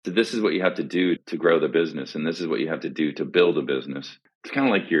So this is what you have to do to grow the business, and this is what you have to do to build a business. It's kind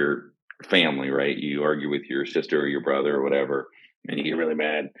of like your family, right? You argue with your sister or your brother or whatever, and you get really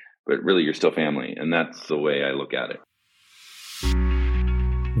mad, but really you're still family. And that's the way I look at it.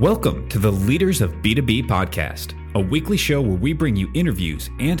 Welcome to the Leaders of B2B podcast, a weekly show where we bring you interviews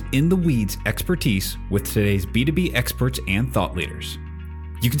and in-the-weeds expertise with today's B2B experts and thought leaders.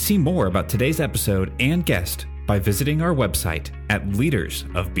 You can see more about today's episode and guest by visiting our website at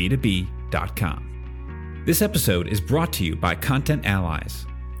leadersofb2b.com. This episode is brought to you by Content Allies.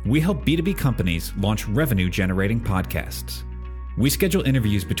 We help B2B companies launch revenue-generating podcasts. We schedule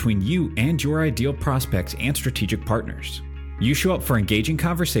interviews between you and your ideal prospects and strategic partners. You show up for engaging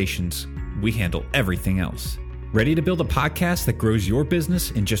conversations, we handle everything else. Ready to build a podcast that grows your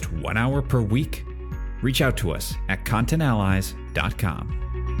business in just 1 hour per week? Reach out to us at contentallies.com.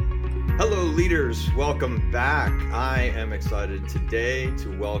 Hello, leaders. Welcome back. I am excited today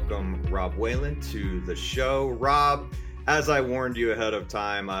to welcome Rob Whalen to the show. Rob, as I warned you ahead of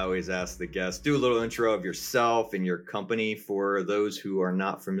time, I always ask the guests, do a little intro of yourself and your company for those who are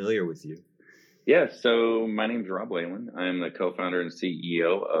not familiar with you. Yeah, so my name is Rob Whalen. I'm the co-founder and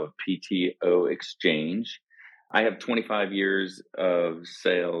CEO of PTO Exchange. I have 25 years of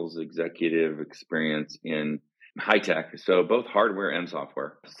sales executive experience in high tech, so both hardware and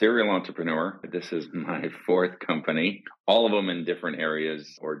software. Serial entrepreneur. This is my fourth company, all of them in different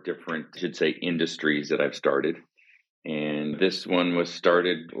areas or different, I should say, industries that I've started. And this one was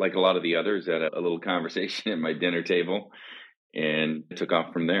started, like a lot of the others, at a little conversation at my dinner table, and took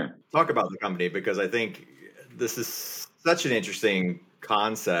off from there. Talk about the company, because I think this is such an interesting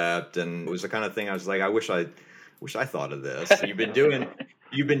concept, and it was the kind of thing I was like, I wish I thought of this.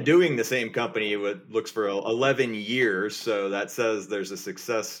 You've been doing the same company, what looks for 11 years, so that says there's a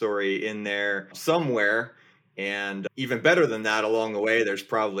success story in there somewhere. And even better than that, along the way, there's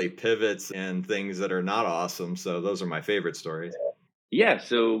probably pivots and things that are not awesome. So those are my favorite stories. Yeah.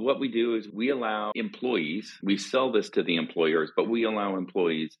 So what we do is we allow employees, we sell this to the employers, but we allow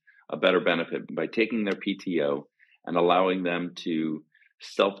employees a better benefit by taking their PTO and allowing them to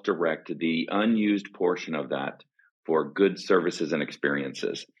self-direct the unused portion of that for good services and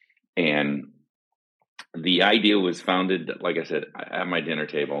experiences. And the idea was founded, like I said, at my dinner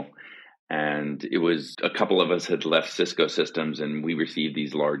table. And it was a couple of us had left Cisco Systems, and we received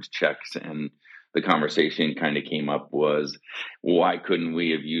these large checks, and the conversation kind of came up was, why couldn't we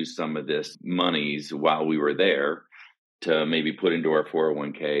have used some of this monies while we were there to maybe put into our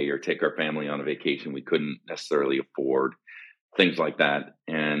 401k or take our family on a vacation we couldn't necessarily afford, things like that.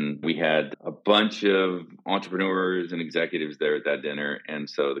 And we had a bunch of entrepreneurs and executives there at that dinner. And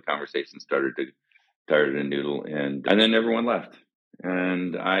so the conversation started to noodle, and then everyone left.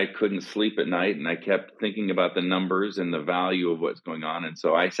 And I couldn't sleep at night, and I kept thinking about the numbers and the value of what's going on. And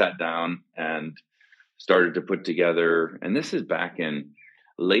so I sat down and started to put together, and this is back in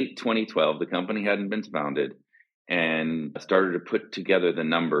late 2012, the company hadn't been founded, and started to put together the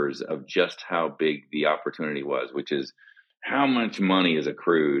numbers of just how big the opportunity was, which is how much money is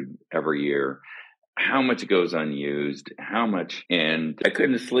accrued every year, how much goes unused, how much. And I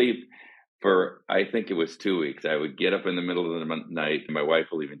couldn't sleep for, I think it was 2 weeks. I would get up in the middle of the night, and my wife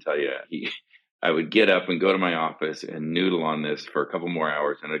will even tell you, I would get up and go to my office and noodle on this for a couple more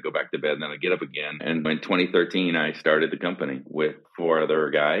hours, and I'd go back to bed, and then I'd get up again. And in 2013, I started the company with 4 other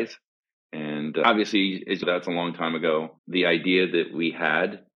guys. And obviously, that's a long time ago. The idea that we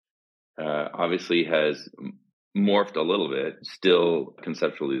had obviously has morphed a little bit, still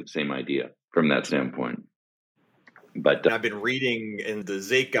conceptually the same idea from that standpoint. But I've been reading in the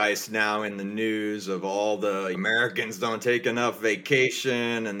zeitgeist now in the news of all the Americans don't take enough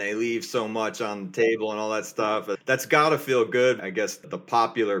vacation and they leave so much on the table and all that stuff. That's got to feel good. I guess the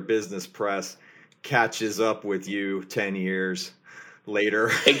popular business press catches up with you 10 years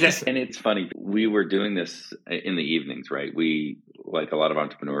later. Exactly. And it's funny. We were doing this in the evenings, right? We, like a lot of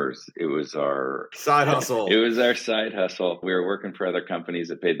entrepreneurs, it was our side hustle. It was our side hustle. We were working for other companies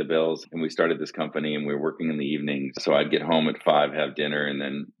that paid the bills, and we started this company, and we were working in the evenings. So I'd get home at 5, have dinner, and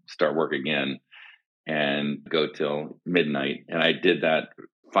then start work again and go till midnight. And I did that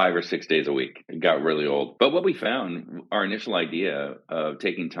 5 or 6 days a week. It got really old. But what we found, our initial idea of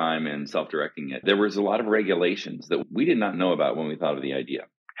taking time and self-directing it, there was a lot of regulations that we did not know about when we thought of the idea.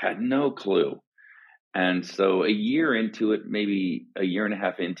 Had no clue. And so a year into it, maybe a year and a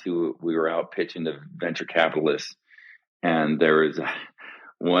half into it, we were out pitching to venture capitalists. And there was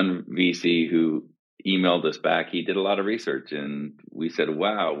one VC who emailed us back. He did a lot of research, and we said,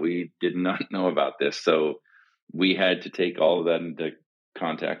 wow, we did not know about this. So we had to take all of that into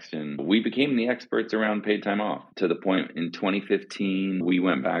context. And we became the experts around paid time off, to the point in 2015, we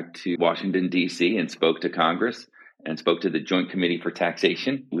went back to Washington, D.C. and spoke to Congress and spoke to the Joint Committee for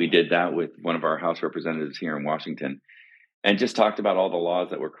Taxation. We did that with one of our House representatives here in Washington, and just talked about all the laws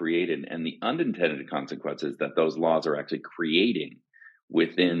that were created and the unintended consequences that those laws are actually creating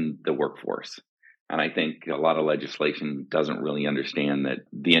within the workforce. And I think a lot of legislation doesn't really understand that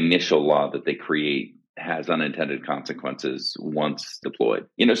the initial law that they create has unintended consequences once deployed.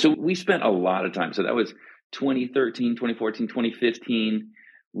 So we spent a lot of time. So that was 2013, 2014, 2015.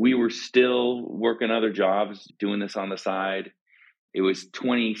 We were still working other jobs, doing this on the side. It was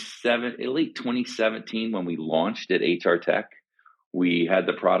late 2017 when we launched at HR Tech. We had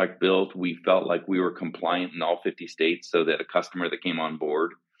the product built. We felt like we were compliant in all 50 states so that a customer that came on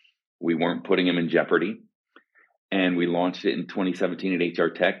board, we weren't putting him in jeopardy. And we launched it in 2017 at HR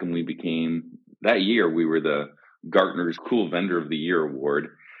Tech. And that year, we were the Gartner's Cool Vendor of the Year award,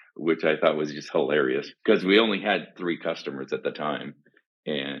 which I thought was just hilarious because we only had 3 customers at the time.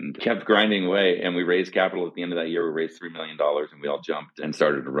 And kept grinding away, and we raised capital at the end of that year. We raised $3 million, and we all jumped and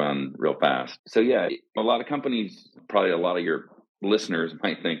started to run real fast. So yeah, a lot of companies, probably a lot of your listeners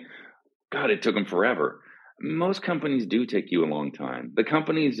might think, God, it took them forever. Most companies do take you a long time. The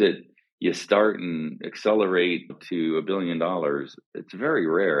companies that you start and accelerate to $1 billion, it's very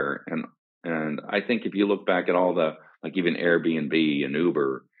rare. And I think if you look back at all like even Airbnb and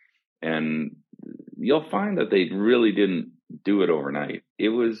Uber, and you'll find that they really didn't do it overnight.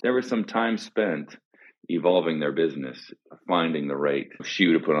 There was some time spent evolving their business, finding the right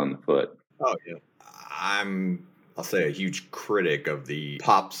shoe to put on the foot. Oh yeah. I'll say a huge critic of the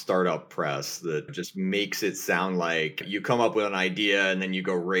pop startup press that just makes it sound like you come up with an idea and then you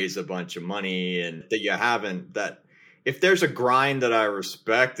go raise a bunch of money, and that you haven't. That if there's a grind that I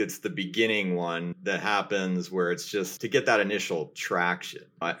respect, it's the beginning one that happens where it's just to get that initial traction.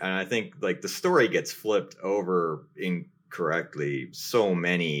 And I think like the story gets flipped over incorrectly so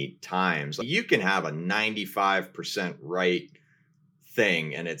many times. You can have a 95% right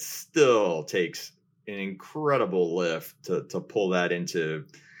thing and it still takes an incredible lift to pull that into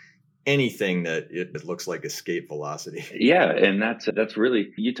anything that it looks like escape velocity. Yeah, and that's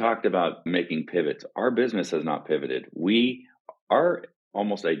really, you talked about making pivots. Our business has not pivoted. Our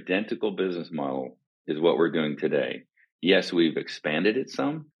almost identical business model is what we're doing today. Yes, we've expanded it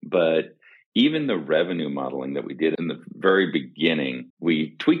some, but even the revenue modeling that we did in the very beginning,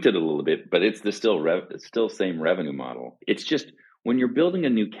 we tweaked it a little bit, but it's still same revenue model. It's just when you're building a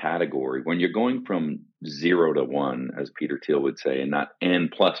new category, when you're going from 0 to 1, as Peter Thiel would say, and not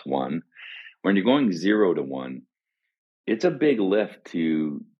N+1, when you're going 0 to 1, it's a big lift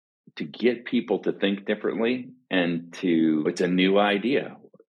to get people to think differently, and it's a new idea,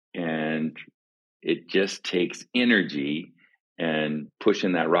 and it just takes energy and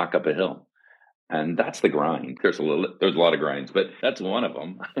pushing that rock up a hill. And that's the grind. There's a lot of grinds, but that's one of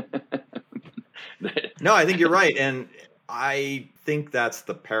them. No, I think you're right. And I think that's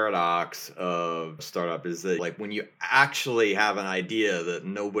the paradox of startup, is that like when you actually have an idea that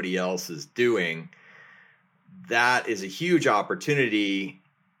nobody else is doing, that is a huge opportunity.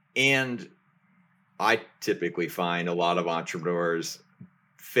 And I typically find a lot of entrepreneurs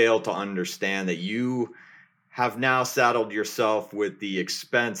fail to understand that you have now saddled yourself with the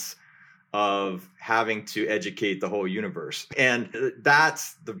expense of having to educate the whole universe. And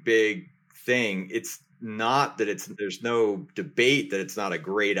that's the big thing. It's not that there's no debate that it's not a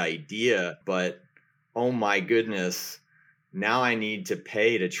great idea, but oh my goodness, now I need to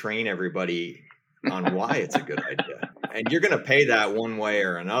pay to train everybody on why it's a good idea. And you're going to pay that one way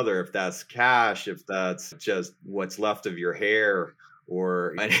or another, if that's cash, if that's just what's left of your hair,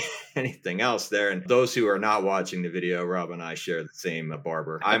 or anything else there. And those who are not watching the video, Rob and I share the same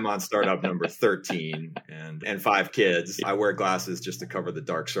barber. I'm on startup number 13 and 5 kids. I wear glasses just to cover the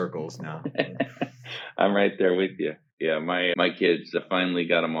dark circles now. I'm right there with you. Yeah, my kids finally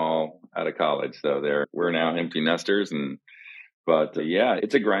got them all out of college, so we're now empty nesters. But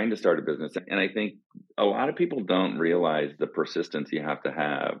it's a grind to start a business. And I think a lot of people don't realize the persistence you have to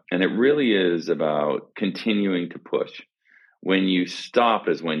have. And it really is about continuing to push. When you stop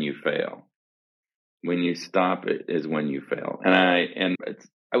is when you fail. When you stop is when you fail. And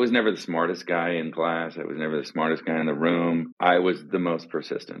I was never the smartest guy in class. I was never the smartest guy in the room. I was the most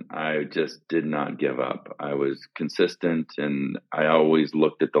persistent. I just did not give up. I was consistent, and I always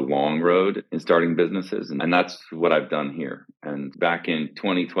looked at the long road in starting businesses. And that's what I've done here. And back in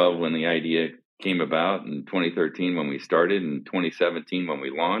 2012, when the idea came about, in 2013 when we started, in 2017 when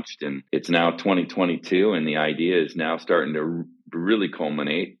we launched, and it's now 2022, and the idea is now starting to really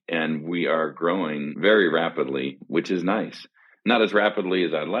culminate, and we are growing very rapidly, which is nice. Not as rapidly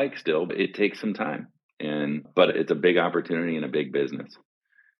as I'd like still, but it takes some time. But it's a big opportunity and a big business.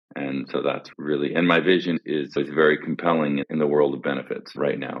 And so that's really, and my vision is very compelling in the world of benefits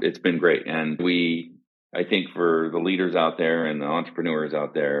right now. It's been great. And I think for the leaders out there and the entrepreneurs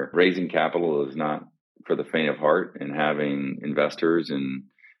out there, raising capital is not for the faint of heart, and having investors and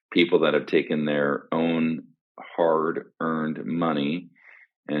people that have taken their own hard earned money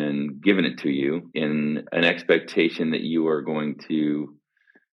and given it to you in an expectation that you are going to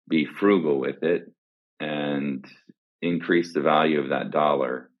be frugal with it and increase the value of that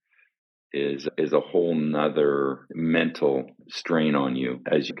dollar is a whole nother mental strain on you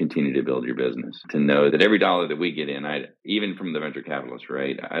as you continue to build your business. To know that every dollar that we get in, even from the venture capitalists,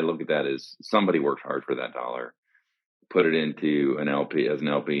 right? I look at that as somebody worked hard for that dollar, put it into an LP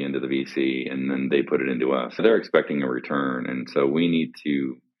into the VC, and then they put it into us. So they're expecting a return. And so we need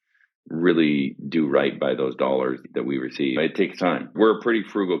to really do right by those dollars that we receive. It takes time. We're a pretty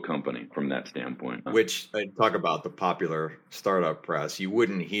frugal company from that standpoint. Which, talk about the popular startup press, you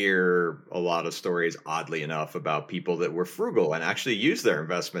wouldn't hear a lot of stories, oddly enough, about people that were frugal and actually used their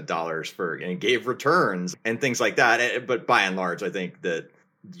investment dollars and gave returns and things like that. But by and large, I think that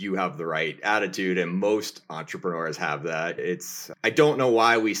you have the right attitude, and most entrepreneurs have that. I don't know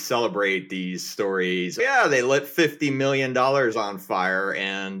why we celebrate these stories. Yeah, they lit $50 million on fire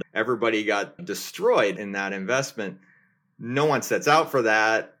and everybody got destroyed in that investment. No one sets out for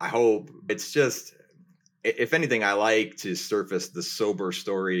that. I hope it's just, if anything, I like to surface the sober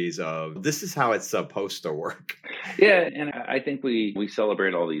stories of this is how it's supposed to work. Yeah. And I think we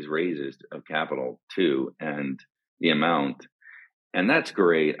celebrate all these raises of capital too, and the amount. And that's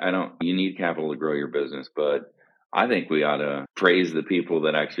great. You need capital to grow your business, but I think we ought to praise the people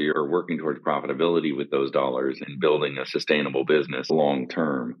that actually are working towards profitability with those dollars and building a sustainable business long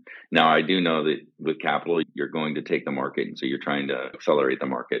term. Now, I do know that with capital, you're going to take the market. And so you're trying to accelerate the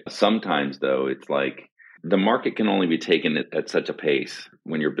market. Sometimes, though, it's like the market can only be taken at such a pace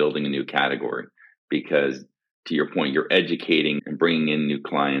when you're building a new category, because to your point, you're educating and bringing in new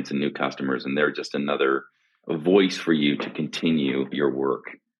clients and new customers, and they're just another voice for you to continue your work.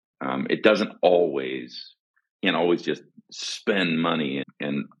 It can't always just spend money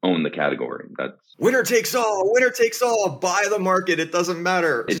and own the category. That's winner takes all, buy the market. It doesn't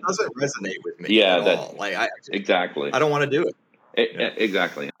matter. It doesn't resonate with me at all. Exactly. I don't want to do it.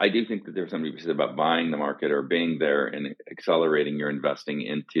 Exactly. I do think that there's something to say about buying the market or being there and accelerating your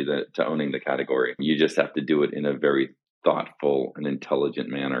investing to owning the category. You just have to do it in a very thoughtful and intelligent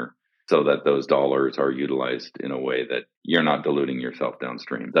manner, so that those dollars are utilized in a way that you're not diluting yourself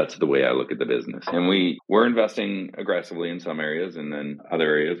downstream. That's the way I look at the business. And we're investing aggressively in some areas, and then other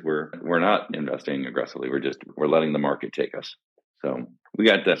areas we're not investing aggressively. We're letting the market take us. So we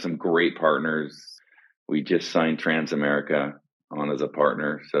got some great partners. We just signed Transamerica on as a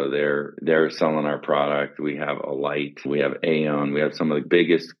partner. So they're selling our product. We have Alight, we have Aon, we have some of the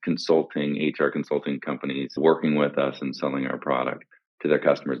biggest HR consulting companies working with us and selling our product to their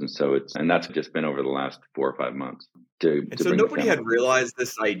customers. And that's just been over the last 4 or 5 months. So nobody had realized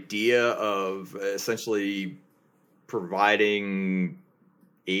this idea of essentially providing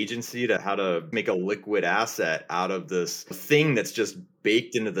agency to how to make a liquid asset out of this thing that's just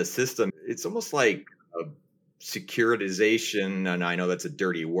baked into the system. It's almost like a securitization. And I know that's a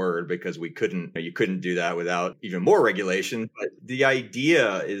dirty word because you couldn't do that without even more regulation. But the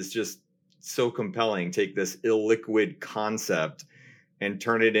idea is just so compelling. Take this illiquid concept and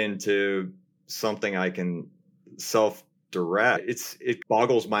turn it into something I can self-direct. It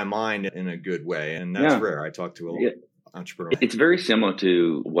boggles my mind in a good way. And that's rare. I talk to a lot of entrepreneurs. It's very similar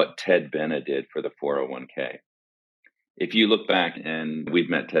to what Ted Benna did for the 401k. If you look back, and we've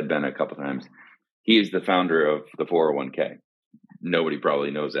met Ted Benna a couple of times, he is the founder of the 401k. Nobody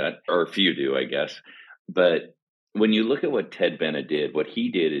probably knows that, or a few do, I guess. But when you look at what Ted Benna did, what he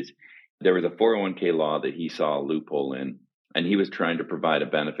did is there was a 401k law that he saw a loophole in, and he was trying to provide a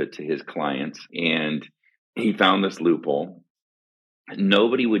benefit to his clients. And he found this loophole.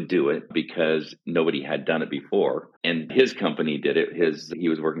 Nobody would do it because nobody had done it before. And his company did it. He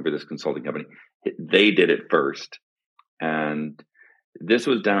was working for this consulting company. They did it first. And this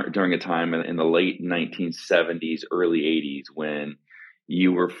was during a time in the late 1970s, early 80s, when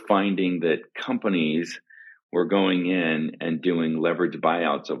you were finding that companies were going in and doing leverage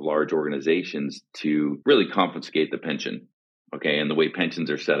buyouts of large organizations to really confiscate the pension. Okay. And the way pensions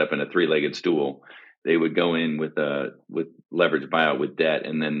are set up in a 3-legged stool, they would go in with leverage buyout with debt,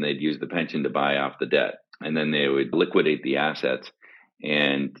 and then they'd use the pension to buy off the debt. And then they would liquidate the assets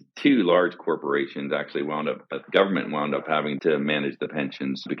and 2 large corporations actually the government wound up having to manage the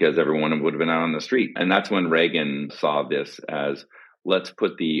pensions because everyone would have been out on the street. And that's when Reagan saw this as, let's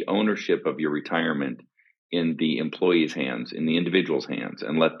put the ownership of your retirement in the employee's hands, in the individual's hands,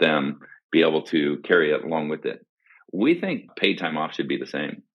 and let them be able to carry it along with it. We think paid time off should be the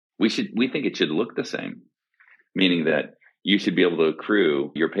same. We think it should look the same, meaning that you should be able to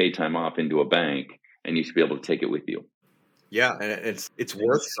accrue your paid time off into a bank and you should be able to take it with you. Yeah, and it's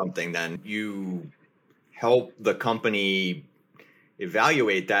worth something then. You help the company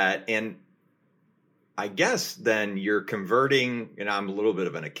evaluate that, and I guess then you're converting, and I'm a little bit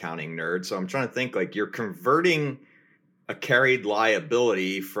of an accounting nerd, so I'm trying to think, like, you're converting a carried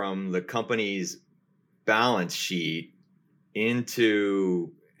liability from the company's balance sheet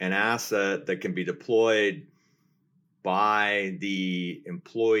into an asset that can be deployed by the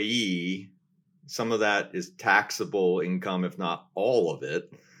employee. Some of that is taxable income, if not all of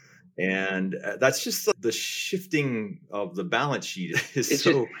it. And that's just the shifting of the balance sheet is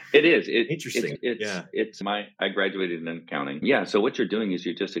interesting. I graduated in accounting. Yeah. So what you're doing is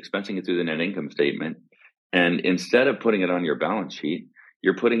you're just expensing it through the net income statement. And instead of putting it on your balance sheet,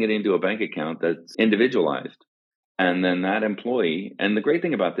 you're putting it into a bank account that's individualized. And then that employee, and the great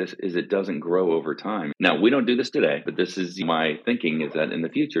thing about this is it doesn't grow over time. Now, we don't do this today, but this is my thinking, is that in the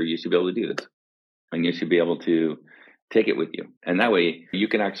future, you should be able to do this. And you should be able to take it with you. And that way you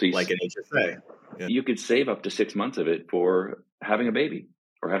can actually, like an HSA, you could save up to 6 months of it for having a baby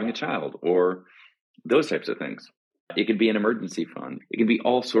or having a child or those types of things. It could be an emergency fund. It can be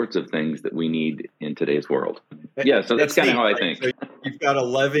all sorts of things that we need in today's world. Yeah. So that's kind of how I think. So you've got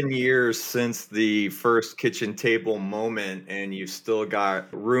 11 years since the first kitchen table moment, and you've still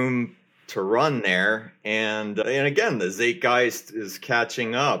got room to run there. And again, the Zeitgeist is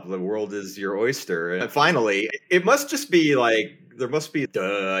catching up. The world is your oyster. And finally, it must just be like, there must be,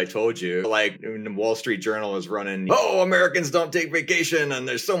 I told you, like when the Wall Street Journal is running, Americans don't take vacation and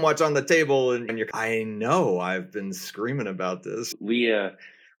there's so much on the table. And you're, I know, I've been screaming about this.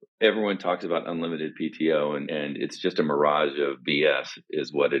 Everyone talks about unlimited PTO and it's just a mirage of BS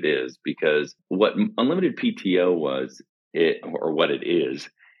is what it is, because what unlimited PTO is,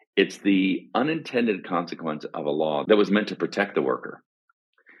 it's the unintended consequence of a law that was meant to protect the worker.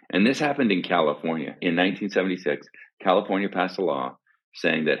 And this happened in California. In 1976, California passed a law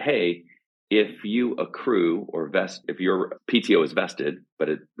saying that, hey, if you accrue or vest, if your PTO is vested, but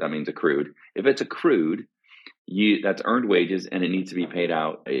that means accrued, if it's accrued, that's earned wages and it needs to be paid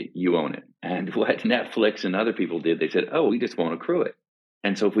out, you own it. And what Netflix and other people did, they said, we just won't accrue it.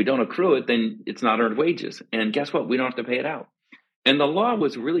 And so if we don't accrue it, then it's not earned wages. And guess what? We don't have to pay it out. And the law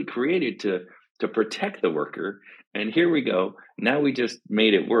was really created to protect the worker. And here we go. Now we just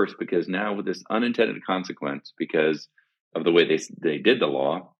made it worse, because now with this unintended consequence, because of the way they did the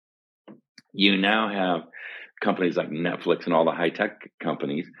law, you now have companies like Netflix and all the high-tech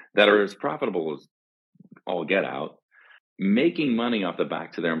companies that are as profitable as all get out, making money off the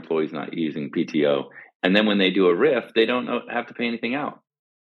backs of their employees not using PTO. And then when they do a RIF, they don't have to pay anything out.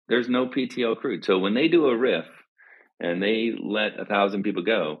 There's no PTO accrued. So when they do a RIF and they let 1,000 people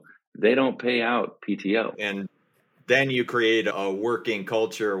go, they don't pay out PTO. And then you create a working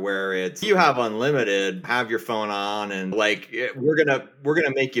culture where it's, you have unlimited, have your phone on, and like, we're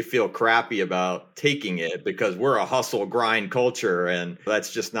gonna make you feel crappy about taking it because we're a hustle grind culture, and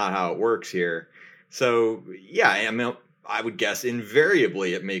that's just not how it works here. So yeah, I mean, I would guess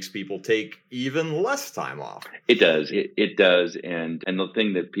invariably it makes people take even less time off. It does. It does. And the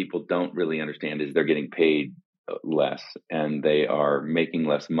thing that people don't really understand is they're getting paid less and they are making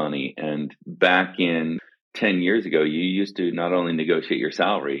less money. And back in 10 years ago, you used to not only negotiate your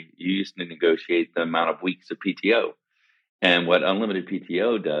salary, you used to negotiate the amount of weeks of PTO. And what unlimited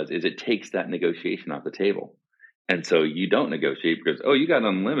PTO does is it takes that negotiation off the table. And so you don't negotiate because, you got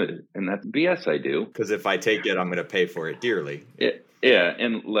unlimited. And that's BS, I do. Because if I take it, I'm going to pay for it dearly. Yeah.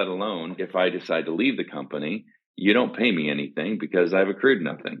 And let alone if I decide to leave the company, you don't pay me anything because I've accrued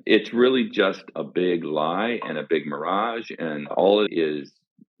nothing. It's really just a big lie and a big mirage. And all it is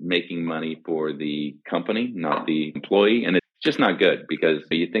making money for the company, not the employee. And it's just not good, because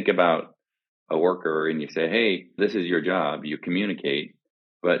you think about a worker and you say, hey, this is your job. You communicate,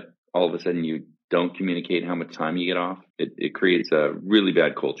 but all of a sudden you don't communicate how much time you get off. It creates a really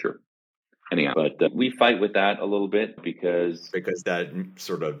bad culture. Anyhow, but we fight with that a little bit because that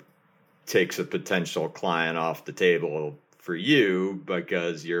sort of takes a potential client off the table for you,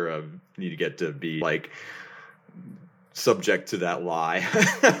 because you get to be like subject to that lie.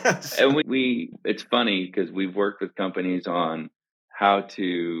 And it's funny because we've worked with companies on how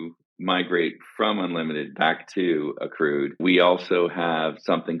to migrate from unlimited back to accrued. We also have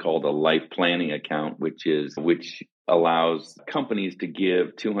something called a life planning account, which allows companies to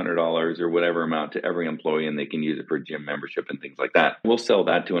give $200 or whatever amount to every employee, and they can use it for gym membership and things like that. We'll sell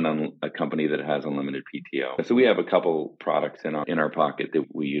that to a company that has unlimited PTO. So we have a couple products in our pocket that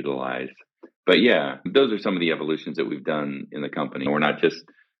we utilize. But yeah, those are some of the evolutions that we've done in the company. We're not just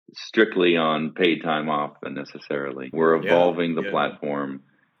strictly on paid time off necessarily. We're evolving the platform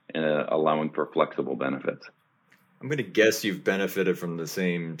and allowing for flexible benefits. I'm going to guess you've benefited from the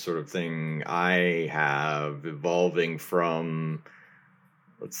same sort of thing I have, evolving from,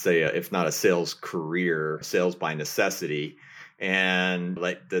 let's say, if not a sales career, sales by necessity. And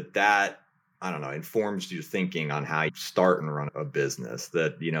like that, I don't know, informs your thinking on how you start and run a business,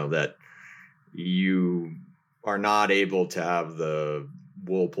 that, that you are not able to have the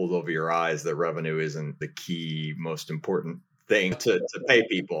wool pulled over your eyes, that revenue isn't the key, most important thing to pay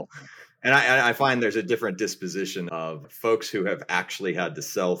people. And I find there's a different disposition of folks who have actually had to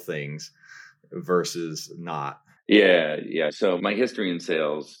sell things versus not. Yeah. So my history in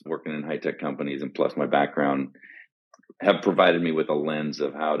sales, working in high-tech companies, and plus my background have provided me with a lens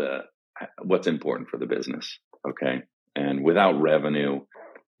of what's important for the business. Okay. And without revenue,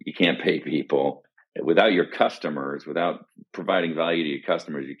 you can't pay people. Without your customers, without providing value to your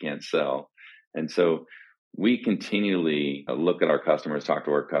customers, you can't sell. And so we continually look at our customers, talk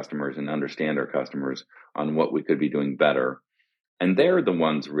to our customers, and understand our customers on what we could be doing better. And they're the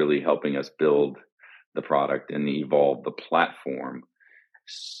ones really helping us build the product and evolve the platform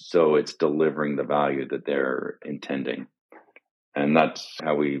so it's delivering the value that they're intending. And that's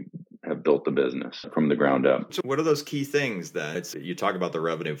how we have built the business from the ground up. So what are those key things then? You talk about the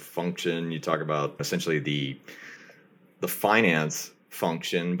revenue function, you talk about essentially the finance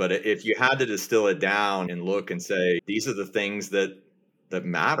function, but if you had to distill it down and look and say, these are the things that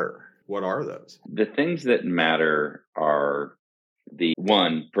matter, what are those? The things that matter are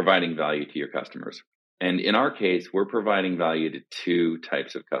providing value to your customers. And in our case, we're providing value to two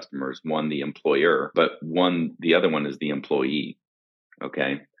types of customers. One, the employer, but the other one is the employee.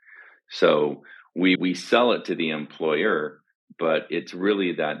 Okay. So we sell it to the employer, but it's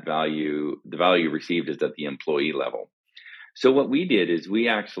really that value, the value received is at the employee level. So what we did is we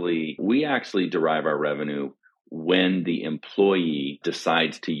actually derive our revenue when the employee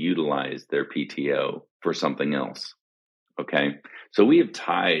decides to utilize their PTO for something else. Okay. So we have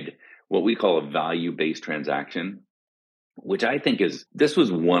tied what we call a value-based transaction, which I think this was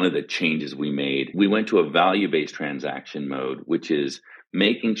one of the changes we made. We went to a value-based transaction mode, which is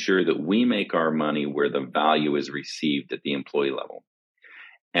making sure that we make our money where the value is received at the employee level.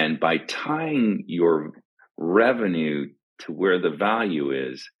 And by tying your revenue to where the value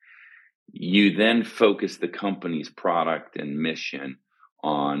is, you then focus the company's product and mission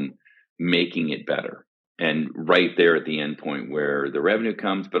on making it better. And right there at the end point where the revenue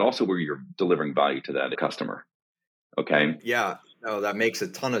comes, but also where you're delivering value to that customer. Okay. Yeah. No, that makes a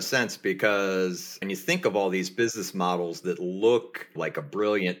ton of sense, because when you think of all these business models that look like a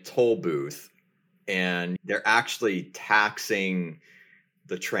brilliant toll booth, and they're actually taxing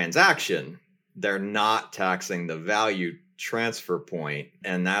the transaction, they're not taxing the value transfer point.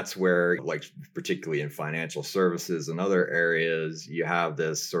 And that's where, like, particularly in financial services and other areas, you have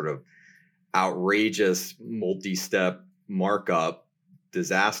this sort of outrageous multi-step markup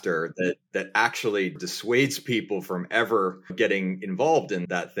disaster that actually dissuades people from ever getting involved in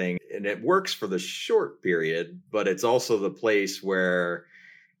that thing. And it works for the short period, but it's also the place where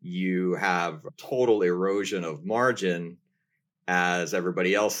you have total erosion of margin as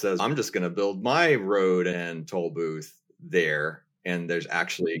everybody else says, I'm just going to build my road and toll booth there. And there's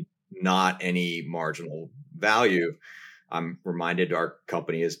actually not any marginal value. I'm reminded our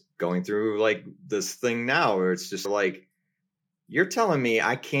company is going through like this thing now where it's just like, you're telling me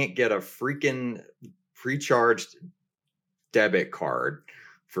I can't get a freaking pre-charged debit card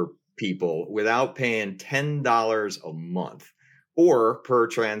for people without paying $10 a month or per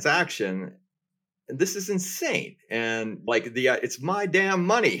transaction. This is insane. And like it's my damn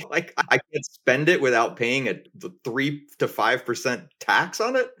money. Like I can't spend it without paying a 3 to 5% tax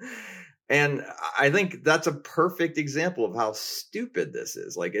on it. And I think that's a perfect example of how stupid this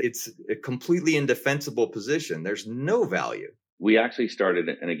is. Like it's a completely indefensible position. There's no value. We actually started,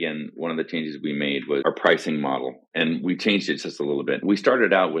 and again, one of the changes we made was our pricing model, and we changed it just a little bit. We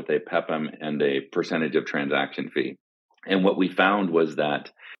started out with a PEPM and a percentage of transaction fee. And what we found was that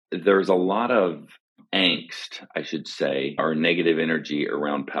there's a lot of angst, I should say, or negative energy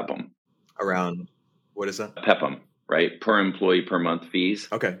around PEPM. Around, what is that? PEPM, right? Per employee per month fees.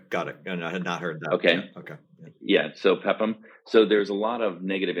 Okay, got it. And I had not heard that. Okay. Okay. Yeah, so PEPM. So there's a lot of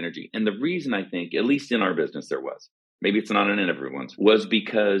negative energy. And the reason I think, at least in our business, there was, maybe it's not in everyone's, was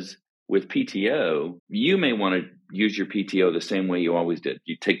because with PTO, you may want to use your PTO the same way you always did.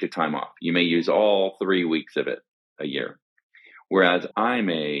 You take the time off. You may use all 3 weeks of it a year. Whereas I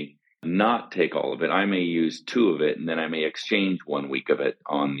may not take all of it. I may use 2 of it, and then I may exchange 1 week of it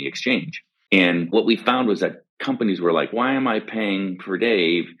on the exchange. And what we found was that companies were like, why am I paying for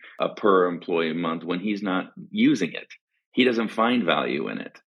Dave a per employee month when he's not using it? He doesn't find value in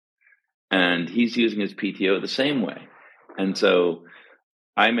it. And he's using his PTO the same way. And so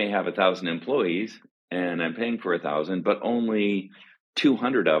I may have 1,000 employees and I'm paying for 1,000, but only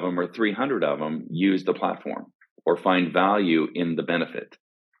 200 of them or 300 of them use the platform or find value in the benefit.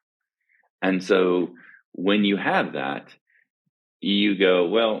 And so when you have that, you go,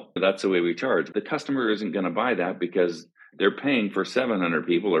 well, that's the way we charge. The customer isn't going to buy that because they're paying for 700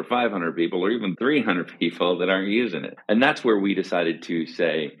 people or 500 people or even 300 people that aren't using it. And that's where we decided to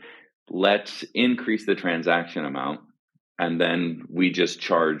say, let's increase the transaction amount. And then we just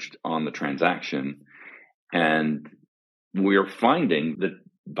charged on the transaction. And we're finding that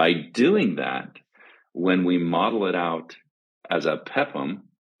by doing that, when we model it out as a PEPM,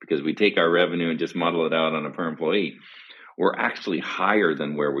 because we take our revenue and just model it out on a per employee, we're actually higher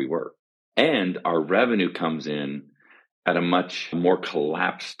than where we were. And our revenue comes in at a much more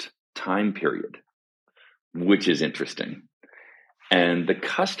collapsed time period, which is interesting. And the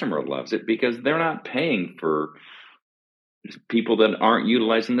customer loves it because they're not paying for people that aren't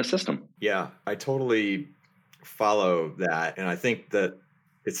utilizing the system. Yeah, I totally follow that. And I think that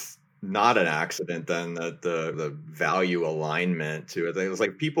it's not an accident then that the value alignment to it. It's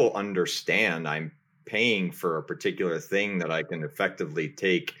like people understand I'm paying for a particular thing that I can effectively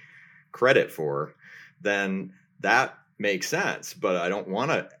take credit for, then that makes sense. But I don't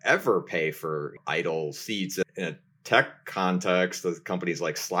want to ever pay for idle seats. In a tech context, the companies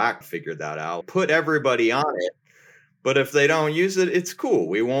like Slack figured that out. Put everybody on it, but if they don't use it, it's cool.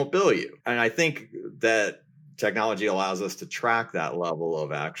 We won't bill you. And I think that technology allows us to track that level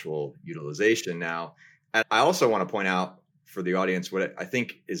of actual utilization now. And I also want to point out for the audience, what I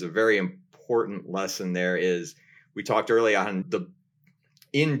think is a very important lesson there is we talked earlier on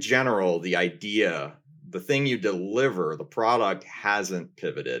in general, the idea, the thing you deliver, the product hasn't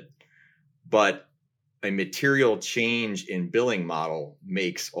pivoted, but a material change in billing model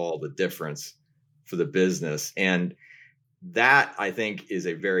makes all the difference for the business. And that, I think, is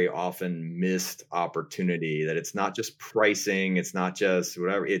a very often missed opportunity, that it's not just pricing, it's not just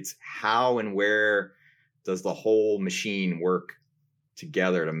whatever, it's how and where does the whole machine work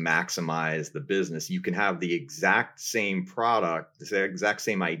together to maximize the business. You can have the exact same product, the exact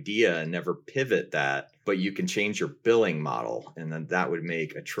same idea and never pivot that, but you can change your billing model. And then that would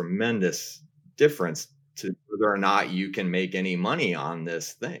make a tremendous difference to whether or not you can make any money on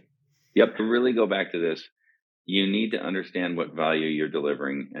this thing. Yep. To really go back to this, you need to understand what value you're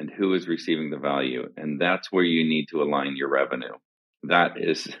delivering and who is receiving the value. And that's where you need to align your revenue.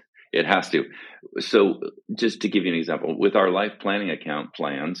 It has to. So just to give you an example, with our life planning account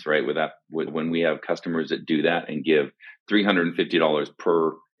plans, right, when we have customers that do that and give $350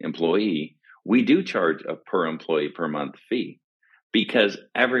 per employee, we do charge a per employee per month fee because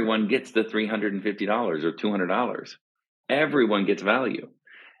everyone gets the $350 or $200. Everyone gets value.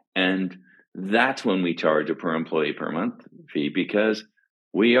 And that's when we charge a per employee per month fee because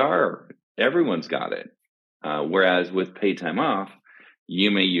everyone's got it. Whereas with paid time off,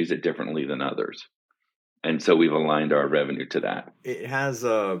 you may use it differently than others. And so we've aligned our revenue to that. It has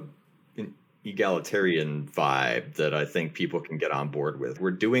an egalitarian vibe that I think people can get on board with.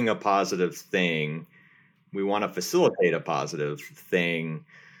 We're doing a positive thing. We want to facilitate a positive thing.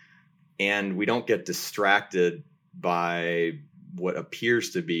 And we don't get distracted by what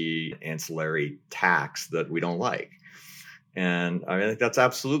appears to be ancillary tax that we don't like. And I think that's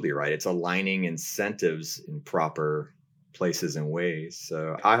absolutely right. It's aligning incentives in proper places and ways.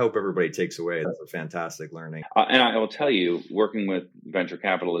 So I hope everybody takes away. That's a fantastic learning. And I will tell you, working with venture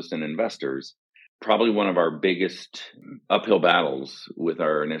capitalists and investors, probably one of our biggest uphill battles with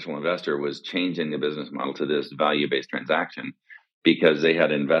our initial investor was changing the business model to this value-based transaction because they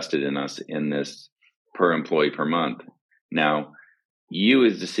had invested in us in this per employee per month. Now, you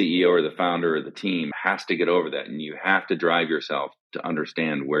as the CEO or the founder or the team has to get over that, and you have to drive yourself to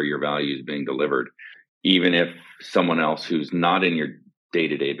understand where your value is being delivered, even if someone else who's not in your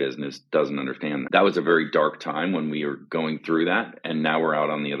day-to-day business doesn't understand that. That was a very dark time when we were going through that, and now we're out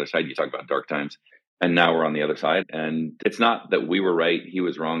on the other side. You talk about dark times, and now we're on the other side. And it's not that we were right, he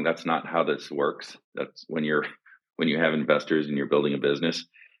was wrong. That's not how this works. That's when you have investors and you're building a business.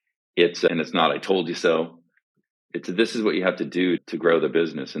 It's not I told you so. this is what you have to do to grow the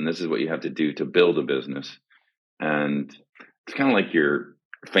business, and this is what you have to do to build a business. And it's kind of like your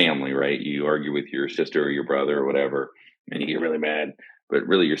family, right? You argue with your sister or your brother or whatever, and you get really mad, but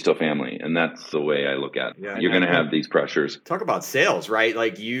really you're still family. And that's the way I look at it. Yeah, you're going to have these pressures. Talk about sales, right?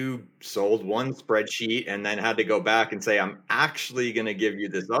 Like you sold one spreadsheet and then had to go back and say, I'm actually going to give you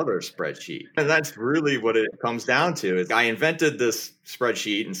this other spreadsheet. And that's really what it comes down to is I invented this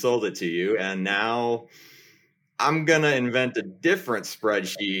spreadsheet and sold it to you. And now I'm going to invent a different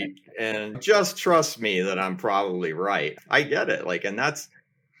spreadsheet and just trust me that I'm probably right. I get it. Like, and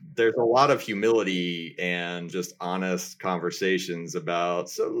there's a lot of humility and just honest conversations about,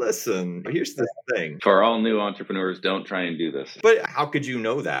 so listen, here's the thing. For all new entrepreneurs, don't try and do this. But how could you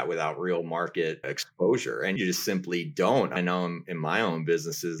know that without real market exposure? And you just simply don't. I know in my own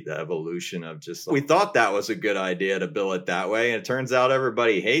businesses, the evolution of just, we thought that was a good idea to bill it that way. And it turns out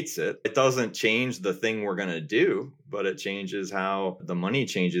everybody hates it. It doesn't change the thing we're going to do, but it changes how the money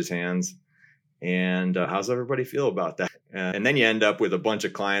changes hands. And how's everybody feel about that? And then you end up with a bunch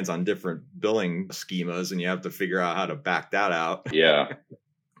of clients on different billing schemas, and you have to figure out how to back that out. Yeah.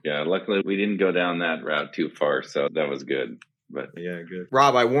 Luckily, we didn't go down that route too far, so that was good. But yeah, good.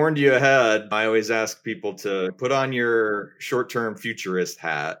 Rob, I warned you ahead. I always ask people to put on your short-term futurist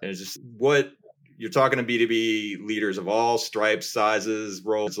hat. And it's just what you're talking to B2B leaders of all stripes, sizes,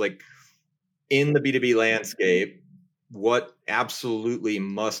 roles, like in the B2B landscape. What absolutely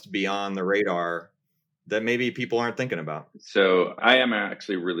must be on the radar that maybe people aren't thinking about? So I am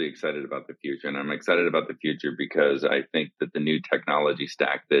actually really excited about the future. And I'm excited about the future because I think that the new technology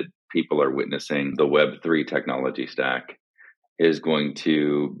stack that people are witnessing, the Web3 technology stack, is going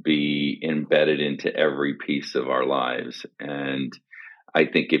to be embedded into every piece of our lives. And I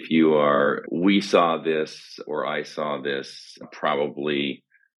think we saw this, or I saw this probably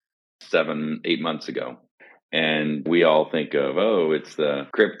 7-8 months ago. And we all think of, it's the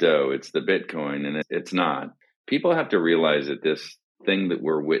crypto, it's the Bitcoin, and it's not. People have to realize that this thing that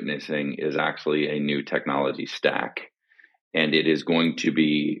we're witnessing is actually a new technology stack. And it is going to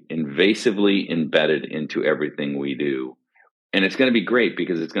be invasively embedded into everything we do. And it's going to be great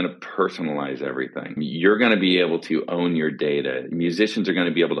because it's going to personalize everything. You're going to be able to own your data. Musicians are going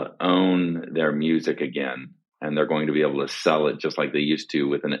to be able to own their music again. And they're going to be able to sell it just like they used to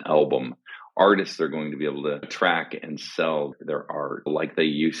with an album. Artists are going to be able to track and sell their art like they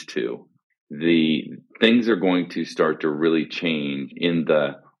used to. The things are going to start to really change in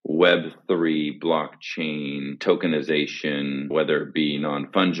the Web3 blockchain tokenization, whether it be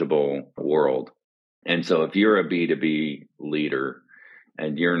non-fungible world. And so if you're a B2B leader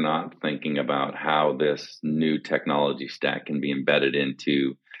and you're not thinking about how this new technology stack can be embedded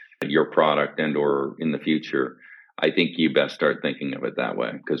into your product and or in the future, I think you best start thinking of it that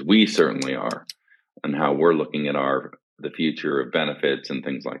way, because we certainly are, and how we're looking at the future of benefits and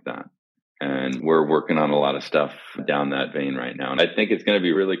things like that. And we're working on a lot of stuff down that vein right now. And I think it's going to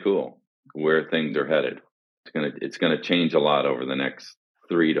be really cool where things are headed. It's going to change a lot over the next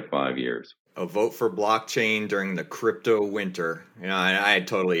 3 to 5 years. A vote for blockchain during the crypto winter. I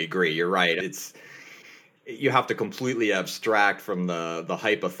totally agree. You're right. You have to completely abstract from the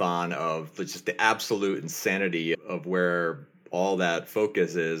hypathon of just the absolute insanity of where all that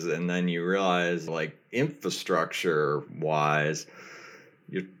focus is. And then you realize, like, infrastructure wise,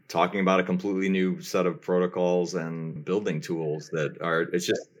 you're talking about a completely new set of protocols and building tools that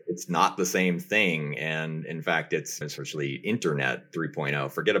it's not the same thing. And in fact, it's essentially Internet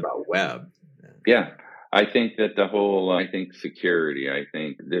 3.0. Forget about web. Yeah. I think that security, I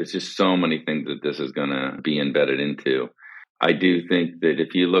think there's just so many things that this is going to be embedded into. I do think that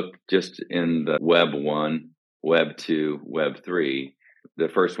if you look just in the Web 1, Web 2, Web 3, the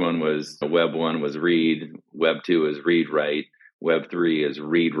first one was Web 1 was read, Web 2 is read, write, Web 3 is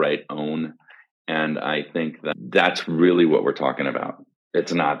read, write, own. And I think that that's really what we're talking about.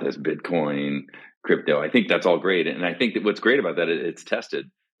 It's not this Bitcoin, crypto. I think that's all great. And I think that what's great about that, it's tested.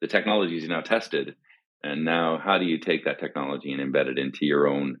 The technology is now tested. And now how do you take that technology and embed it into your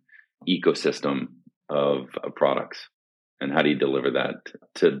own ecosystem of products? And how do you deliver that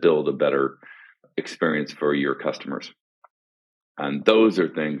to build a better experience for your customers? And those are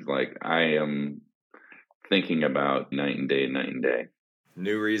things like I am thinking about night and day.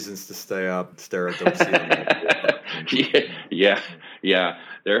 New reasons to stay up, stare at those ceilings. Yeah.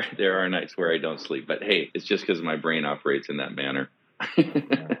 There are nights where I don't sleep. But hey, it's just because my brain operates in that manner.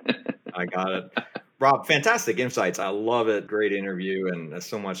 I got it. Rob, fantastic insights. I love it. Great interview, and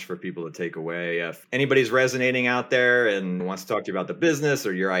so much for people to take away. If anybody's resonating out there and wants to talk to you about the business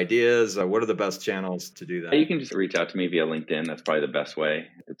or your ideas, what are the best channels to do that? You can just reach out to me via LinkedIn. That's probably the best way.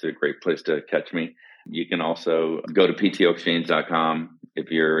 It's a great place to catch me. You can also go to ptoexchange.com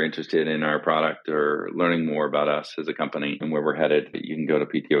if you're interested in our product or learning more about us as a company and where we're headed. You can go to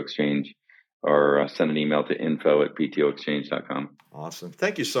PTO Exchange or send an email to info@ptoexchange.com. Awesome.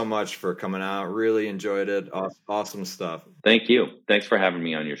 Thank you so much for coming out. Really enjoyed it. Awesome stuff. Thank you. Thanks for having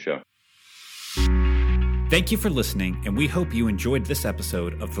me on your show. Thank you for listening, and we hope you enjoyed this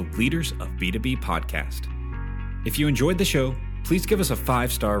episode of the Leaders of B2B podcast. If you enjoyed the show, please give us a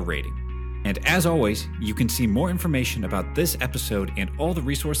 5-star rating. And as always, you can see more information about this episode and all the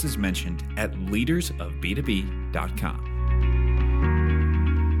resources mentioned at leadersofb2b.com.